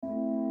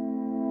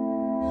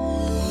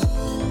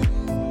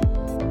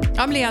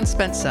I'm Leanne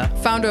Spencer,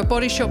 founder of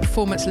Body Shop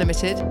Performance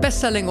Limited,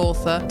 best-selling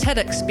author,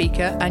 TEDx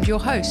speaker, and your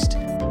host.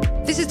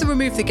 This is the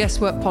Remove the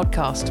Guesswork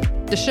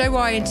podcast, the show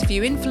where I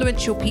interview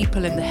influential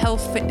people in the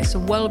health, fitness,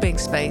 and well-being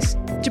space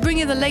to bring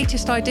you the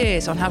latest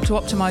ideas on how to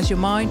optimize your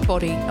mind,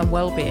 body, and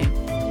well-being.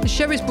 The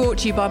show is brought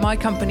to you by my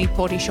company,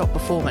 Body Shop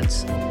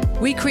Performance.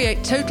 We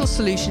create total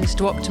solutions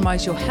to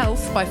optimize your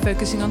health by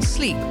focusing on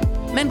sleep,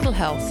 mental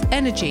health,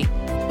 energy,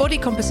 body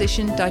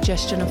composition,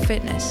 digestion, and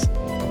fitness.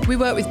 We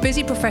work with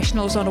busy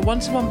professionals on a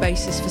one-to-one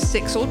basis for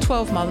 6 or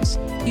 12 months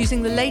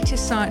using the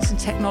latest science and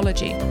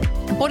technology.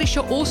 And Body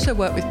Shop also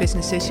work with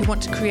businesses who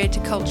want to create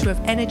a culture of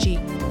energy,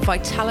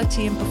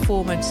 vitality and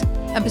performance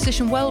and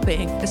position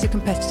well-being as a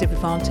competitive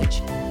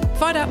advantage.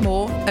 Find out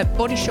more at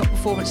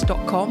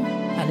bodyshopperformance.com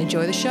and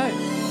enjoy the show.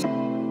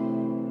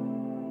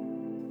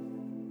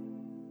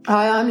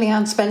 Hi, I'm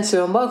Leanne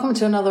Spencer and welcome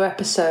to another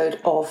episode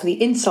of the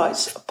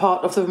Insights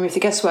part of the Remove the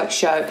Guesswork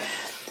show.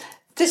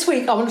 This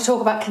week, I want to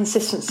talk about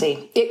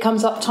consistency. It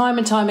comes up time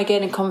and time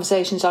again in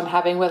conversations I'm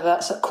having, whether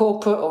that's at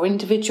corporate or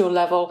individual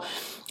level.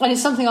 And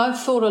it's something I've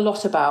thought a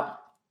lot about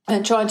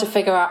and trying to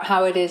figure out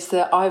how it is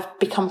that I've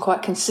become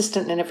quite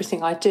consistent in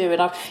everything I do.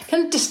 And I've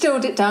kind of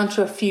distilled it down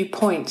to a few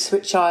points,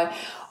 which I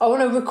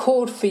want to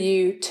record for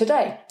you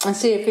today and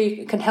see if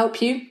it can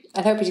help you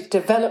and help you to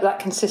develop that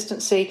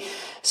consistency.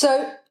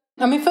 So,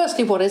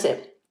 firstly, what is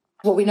it?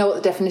 Well, we know what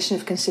the definition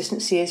of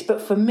consistency is,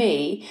 but for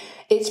me,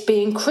 it's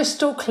being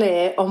crystal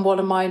clear on what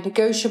are my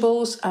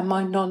negotiables and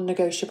my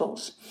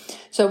non-negotiables.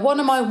 So what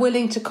am I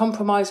willing to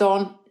compromise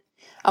on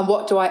and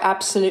what do I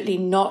absolutely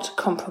not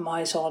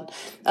compromise on?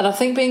 And I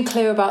think being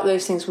clear about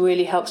those things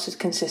really helps with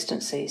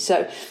consistency.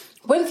 So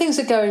when things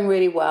are going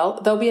really well,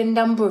 there'll be a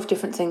number of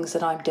different things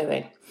that I'm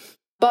doing.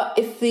 But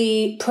if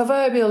the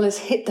proverbial has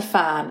hit the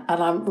fan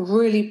and I'm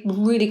really,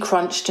 really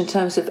crunched in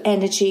terms of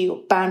energy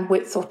or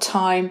bandwidth or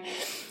time,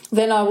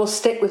 then I will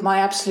stick with my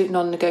absolute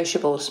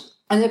non-negotiables.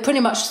 And they're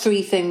pretty much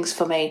 3 things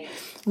for me.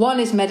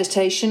 One is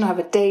meditation. I have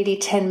a daily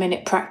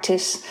 10-minute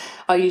practice.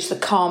 I use the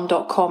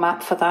calm.com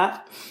app for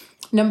that.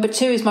 Number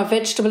 2 is my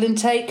vegetable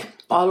intake.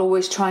 I'll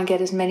always try and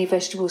get as many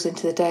vegetables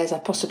into the day as I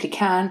possibly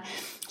can.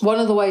 One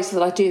of the ways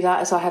that I do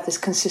that is I have this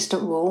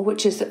consistent rule,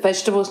 which is that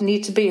vegetables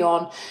need to be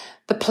on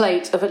the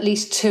plate of at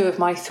least 2 of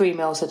my 3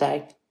 meals a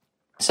day.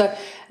 So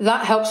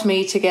that helps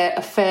me to get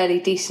a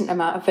fairly decent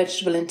amount of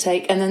vegetable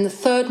intake. And then the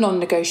third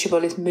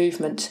non-negotiable is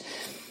movement.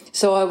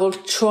 So I will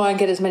try and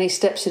get as many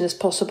steps in as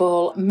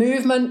possible.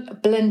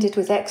 Movement blended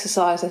with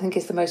exercise, I think,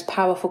 is the most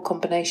powerful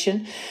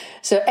combination.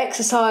 So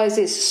exercise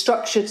is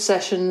structured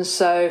sessions.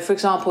 So, for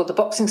example, the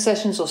boxing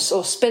sessions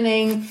or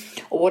spinning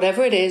or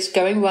whatever it is,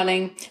 going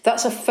running,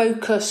 that's a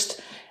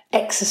focused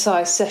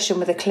exercise session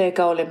with a clear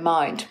goal in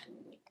mind.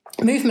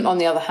 Movement, on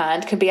the other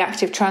hand, can be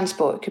active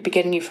transport. It could be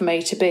getting you from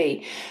A to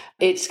B.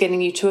 It's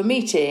getting you to a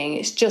meeting.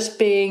 It's just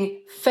being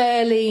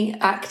fairly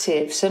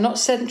active, so not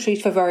sedentary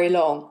for very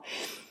long.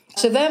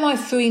 So they're my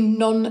 3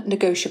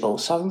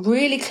 non-negotiables. So I'm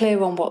really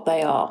clear on what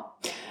they are.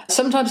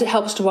 Sometimes it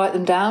helps to write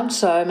them down.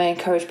 So I may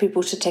encourage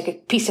people to take a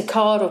piece of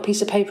card or a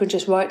piece of paper and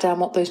just write down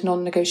what those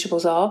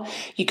non-negotiables are.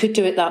 You could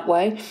do it that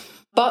way,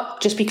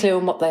 but just be clear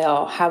on what they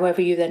are, however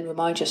you then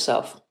remind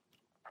yourself.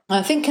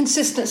 I think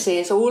consistency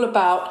is all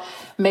about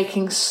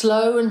making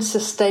slow and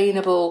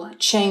sustainable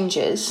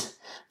changes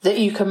that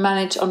you can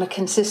manage on a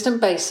consistent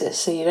basis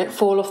so you don't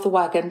fall off the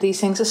wagon. These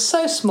things are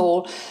so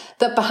small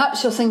that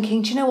perhaps you're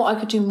thinking, do you know what, I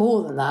could do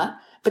more than that?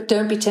 But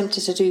don't be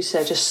tempted to do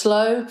so. Just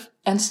slow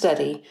and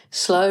steady,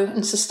 slow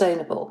and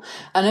sustainable.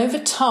 And over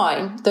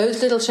time,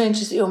 those little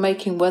changes that you're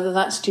making, whether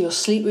that's to your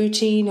sleep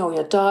routine or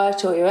your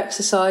diet or your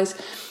exercise,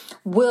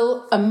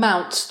 will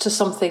amount to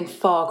something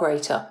far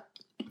greater.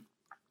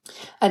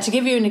 And to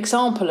give you an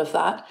example of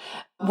that,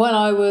 when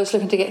I was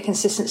looking to get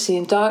consistency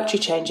in dietary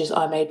changes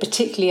I made,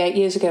 particularly 8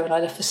 years ago when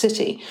I left the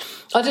city,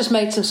 I just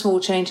made some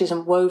small changes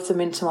and wove them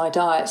into my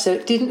diet. So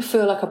it didn't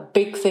feel like a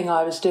big thing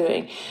I was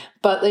doing,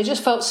 but they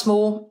just felt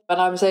small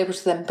and I was able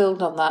to then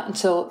build on that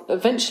until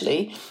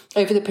eventually,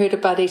 over the period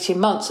of about 18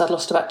 months, I'd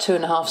lost about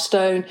 2.5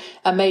 stone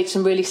and made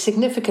some really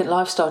significant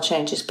lifestyle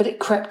changes, but it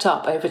crept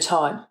up over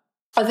time.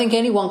 I think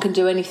anyone can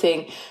do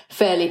anything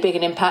fairly big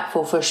and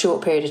impactful for a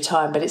short period of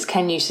time, but it's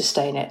can you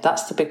sustain it?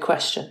 That's the big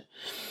question.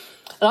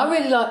 And I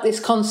really like this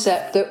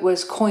concept that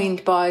was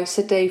coined by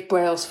Sir Dave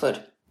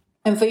Brailsford.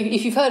 And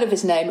if you've heard of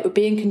his name, it would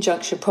be in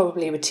conjunction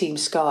probably with Team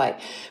Sky,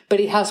 but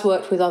he has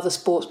worked with other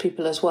sports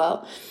people as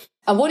well.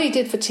 And what he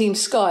did for Team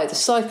Sky, the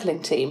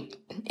cycling team,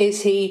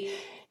 is he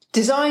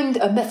designed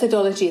a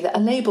methodology that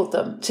enabled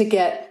them to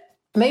get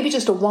maybe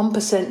just a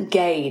 1%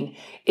 gain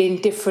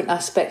in different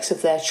aspects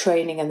of their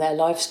training and their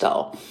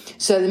lifestyle.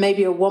 So there may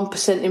be a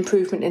 1%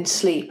 improvement in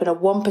sleep and a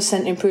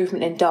 1%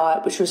 improvement in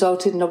diet, which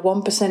resulted in a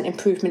 1%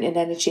 improvement in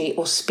energy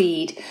or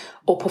speed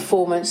or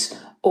performance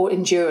or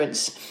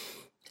endurance.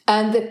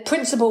 And the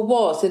principle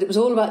was that it was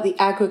all about the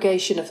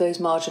aggregation of those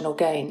marginal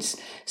gains.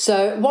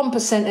 So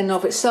 1% in and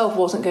of itself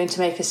wasn't going to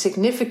make a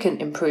significant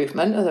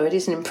improvement, although it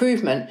is an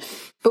improvement.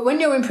 But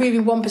when you're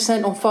improving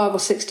 1% on 5 or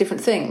 6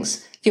 different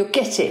things, you're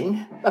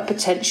getting a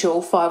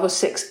potential 5 or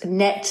 6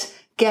 net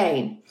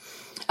gain.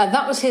 And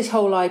that was his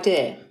whole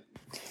idea.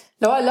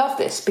 Now, I love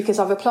this because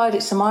I've applied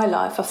it to my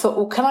life. I thought,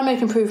 well, can I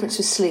make improvements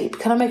with sleep?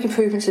 Can I make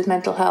improvements with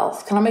mental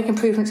health? Can I make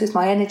improvements with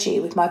my energy,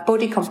 with my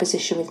body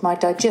composition, with my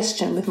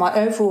digestion, with my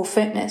overall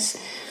fitness?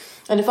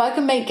 And if I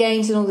can make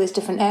gains in all these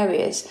different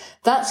areas,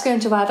 that's going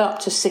to add up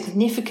to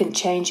significant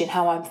change in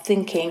how I'm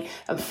thinking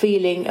and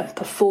feeling and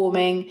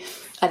performing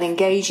and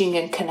engaging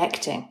and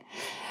connecting.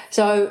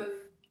 So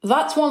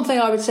that's one thing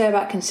I would say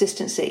about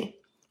consistency.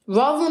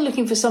 Rather than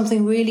looking for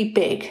something really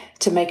big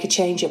to make a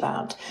change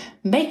about,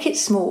 make it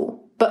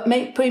small, but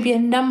make maybe a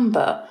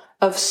number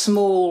of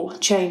small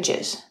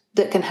changes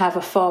that can have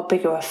a far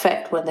bigger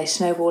effect when they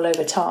snowball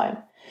over time.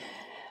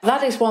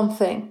 That is one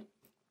thing.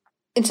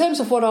 In terms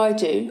of what I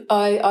do,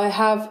 I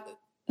have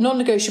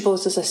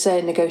non-negotiables, as I say,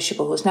 and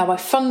negotiables. Now, my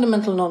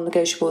fundamental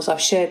non-negotiables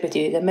I've shared with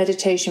you, they're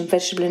meditation,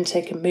 vegetable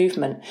intake and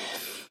movement.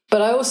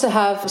 But I also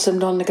have some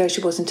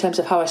non-negotiables in terms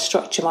of how I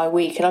structure my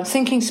week. And I'm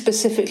thinking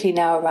specifically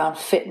now around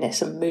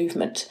fitness and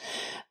movement.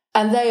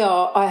 And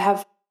I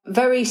have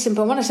very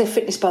simple. When I say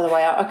fitness, by the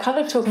way, I'm kind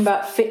of talking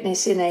about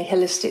fitness in a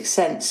holistic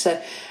sense.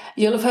 So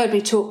you'll have heard me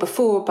talk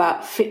before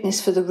about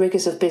fitness for the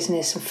rigours of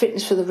business and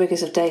fitness for the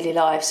rigours of daily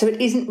life. So it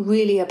isn't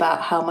really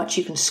about how much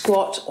you can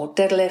squat or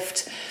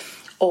deadlift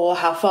or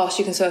how fast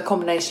you can throw a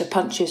combination of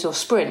punches or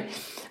sprint,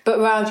 but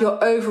around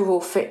your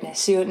overall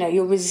fitness,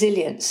 your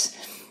resilience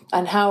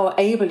and how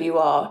able you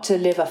are to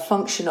live a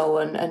functional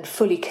and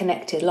fully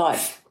connected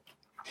life.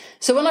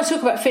 So when I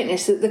talk about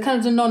fitness, the kind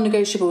of the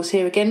non-negotiables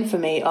here again for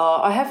me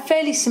are I have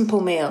fairly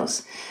simple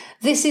meals.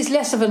 This is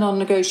less of a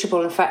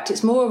non-negotiable. In fact,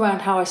 it's more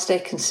around how I stay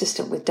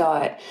consistent with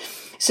diet.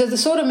 So the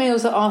sort of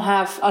meals that I'll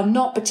have are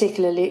not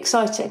particularly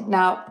exciting.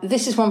 Now,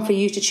 this is one for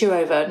you to chew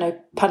over, no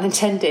pun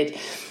intended,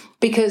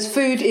 because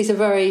food is a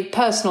very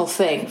personal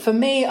thing. For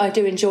me, I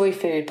do enjoy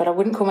food, but I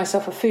wouldn't call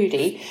myself a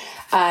foodie.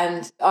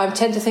 And I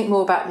tend to think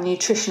more about the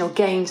nutritional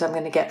gains I'm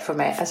going to get from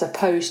it as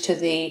opposed to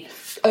the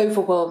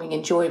overwhelming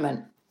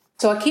enjoyment.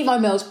 So I keep my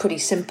meals pretty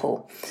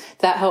simple.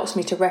 That helps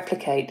me to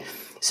replicate.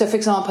 So, for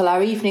example,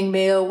 our evening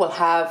meal will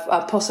have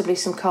possibly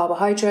some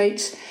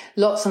carbohydrates,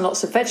 lots and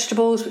lots of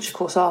vegetables, which of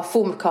course are a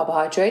form of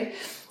carbohydrate,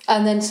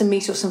 and then some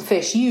meat or some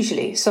fish,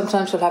 usually.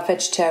 Sometimes we'll have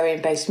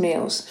vegetarian-based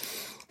meals.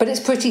 But it's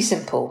pretty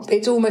simple.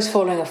 It's almost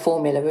following a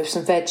formula with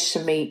some veg,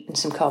 some meat, and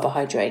some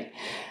carbohydrate.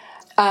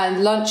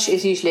 And lunch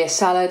is usually a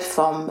salad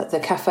from the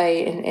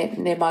cafe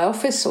near my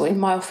office or in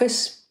my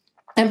office.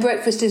 And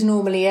breakfast is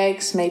normally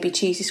eggs, maybe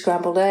cheesy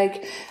scrambled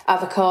egg,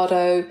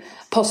 avocado,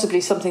 possibly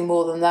something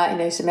more than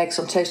that, some eggs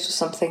on toast or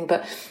something.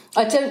 But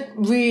I don't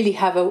really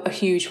have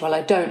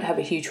I don't have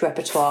a huge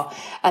repertoire.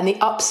 And the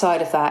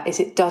upside of that is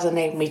it does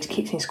enable me to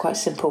keep things quite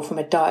simple from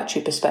a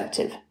dietary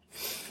perspective.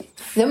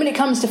 Then when it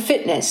comes to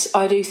fitness,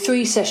 I do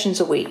 3 sessions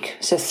a week.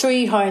 So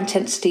 3 high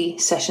intensity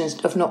sessions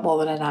of not more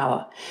than an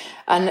hour.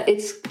 And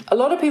a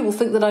lot of people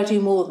think that I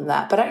do more than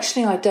that, but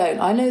actually I don't.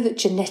 I know that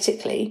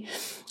genetically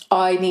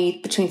I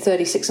need between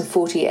 36 and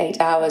 48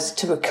 hours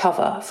to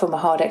recover from a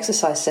hard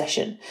exercise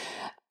session.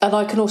 And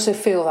I can also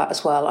feel that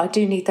as well. I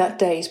do need that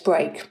day's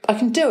break. I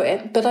can do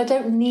it, but I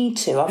don't need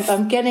to.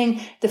 I'm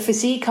getting the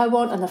physique I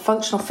want and the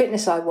functional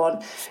fitness I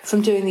want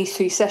from doing these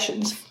 3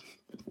 sessions.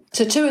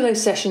 So 2 of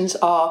those sessions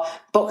are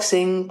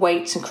boxing,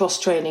 weights and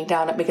cross-training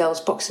down at Miguel's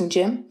Boxing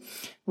Gym.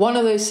 One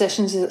of those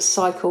sessions is at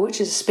Cycle,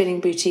 which is a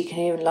spinning boutique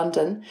here in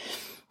London.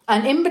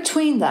 And in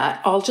between that,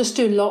 I'll just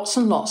do lots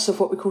and lots of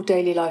what we call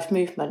daily life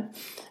movement.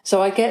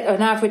 So I get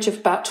an average of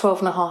about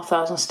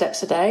 12,500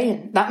 steps a day.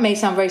 And that may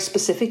sound very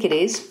specific, it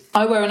is.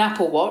 I wear an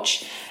Apple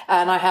Watch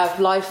and I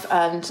have life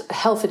and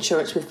health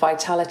insurance with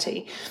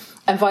Vitality.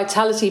 And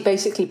Vitality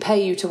basically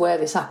pay you to wear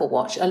this Apple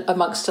Watch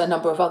amongst a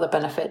number of other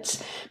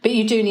benefits. But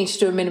you do need to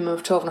do a minimum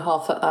of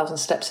 12,500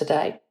 steps a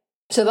day.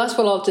 So that's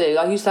what I'll do.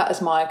 I use that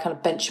as my kind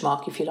of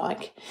benchmark, if you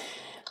like.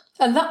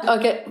 And that I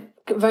get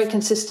very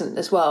consistent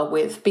as well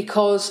with,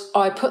 because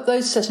I put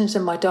those sessions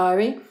in my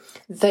diary.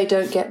 They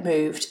don't get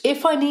moved.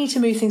 If I need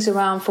to move things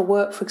around for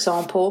work, for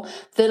example,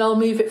 then I'll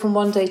move it from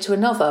one day to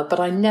another,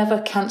 but I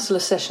never cancel a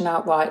session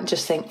outright and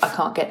just think I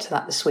can't get to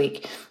that this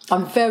week.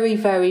 I'm very,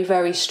 very,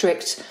 very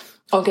strict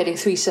on getting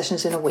 3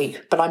 sessions in a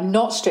week, but I'm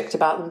not strict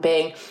about them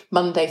being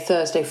Monday,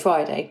 Thursday,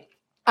 Friday.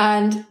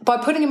 And by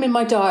putting them in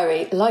my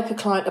diary, like a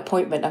client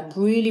appointment, I'm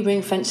really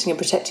ring fencing and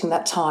protecting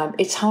that time.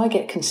 It's how I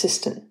get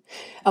consistent.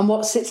 And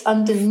what sits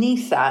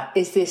underneath that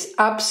is this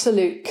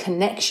absolute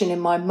connection in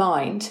my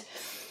mind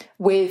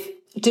with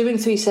doing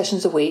 3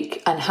 sessions a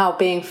week and how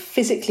being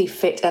physically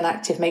fit and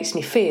active makes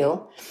me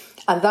feel.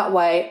 And that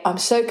way I'm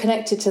so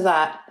connected to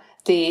that,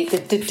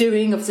 the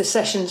doing of the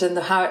sessions and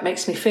how it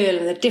makes me feel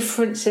and the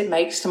difference it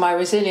makes to my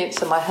resilience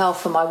and my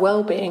health and my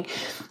well-being,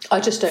 I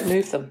just don't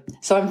move them.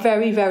 So I'm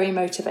very, very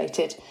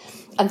motivated.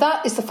 And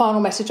that is the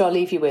final message I'll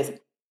leave you with.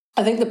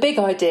 I think the big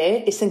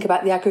idea is think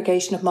about the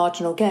aggregation of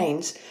marginal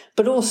gains,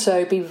 but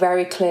also be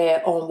very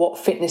clear on what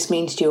fitness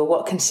means to you or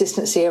what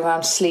consistency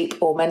around sleep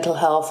or mental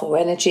health or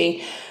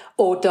energy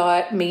or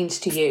diet means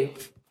to you.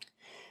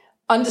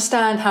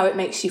 Understand how it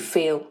makes you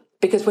feel.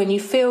 Because when you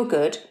feel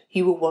good,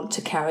 you will want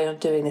to carry on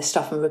doing this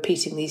stuff and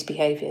repeating these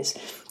behaviours.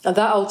 And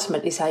that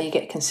ultimately is how you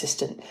get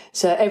consistent.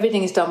 So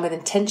everything is done with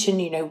intention.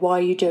 You know why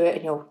you do it,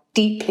 and you're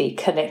deeply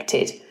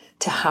connected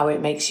to how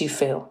it makes you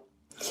feel.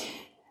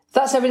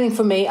 That's everything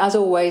from me. As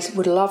always,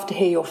 would love to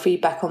hear your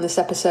feedback on this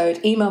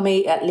episode. Email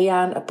me at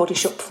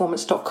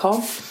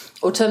leanne@bodyshotperformance.com.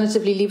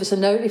 Alternatively, leave us a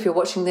note if you're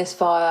watching this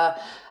via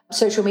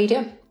social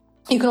media.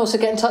 You can also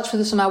get in touch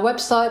with us on our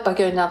website by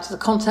going down to the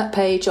contact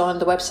page on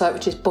the website,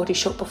 which is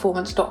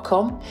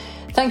bodyshotperformance.com.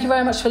 Thank you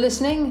very much for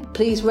listening.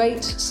 Please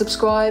rate,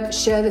 subscribe,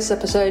 share this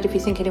episode if you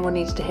think anyone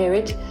needs to hear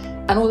it.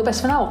 And all the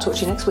best for now. I'll talk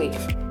to you next week.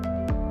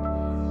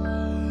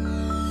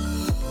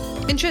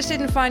 Interested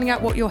in finding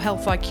out what your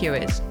health IQ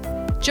is?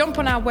 Jump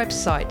on our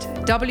website,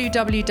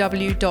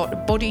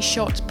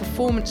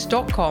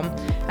 www.bodyshotperformance.com,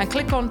 and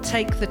click on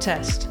Take the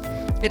Test.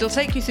 It'll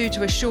take you through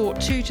to a short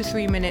 2 to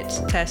 3 minute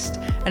test,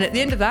 and at the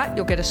end of that,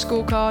 you'll get a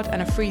scorecard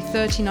and a free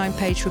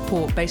 39-page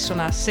report based on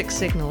our 6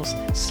 signals: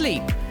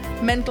 sleep,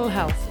 mental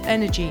health,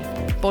 energy,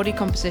 body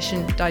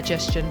composition,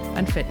 digestion,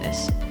 and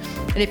fitness.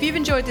 And if you've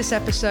enjoyed this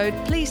episode,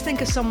 please think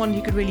of someone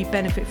who could really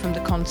benefit from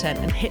the content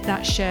and hit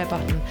that share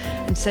button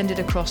and send it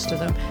across to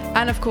them.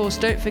 And of course,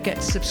 don't forget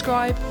to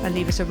subscribe and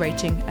leave us a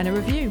rating and a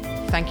review.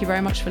 Thank you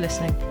very much for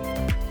listening.